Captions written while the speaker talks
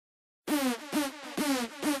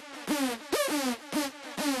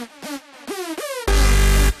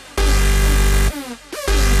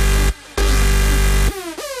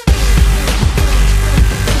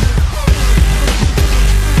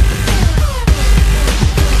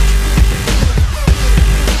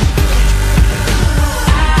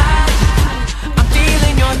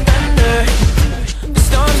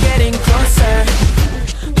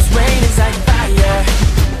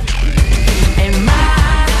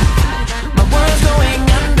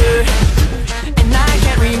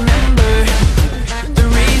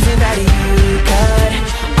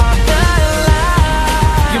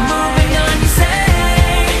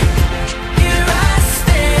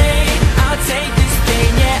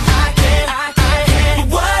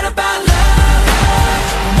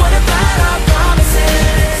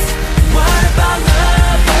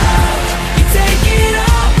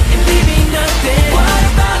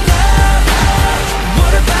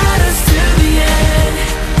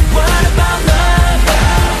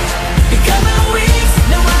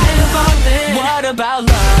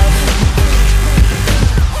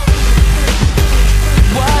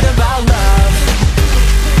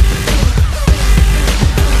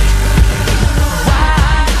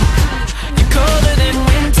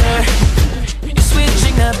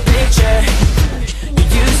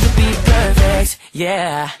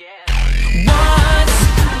yeah. Once,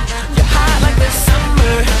 you're hot like the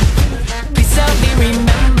summer. Please help me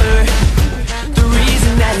remember the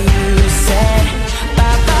reason that you said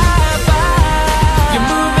bye bye bye. You're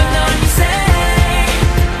moving on, you say,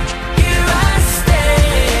 here I stay.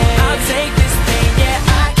 I'll take this pain, yeah,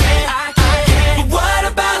 I can. But what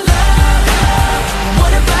about love?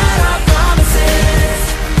 What about our promises?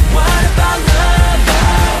 What about love?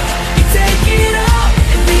 You take it all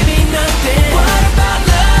and leave me nothing. What about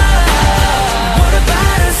love? What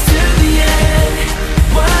about us to the end?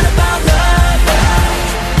 What about love?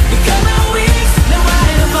 You cut my wings, now I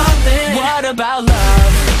am all in. What about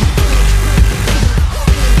love?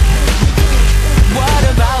 What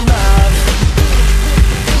about love?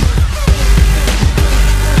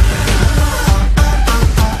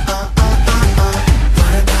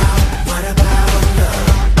 What about love?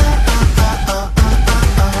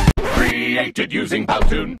 Created using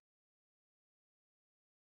Powtoon.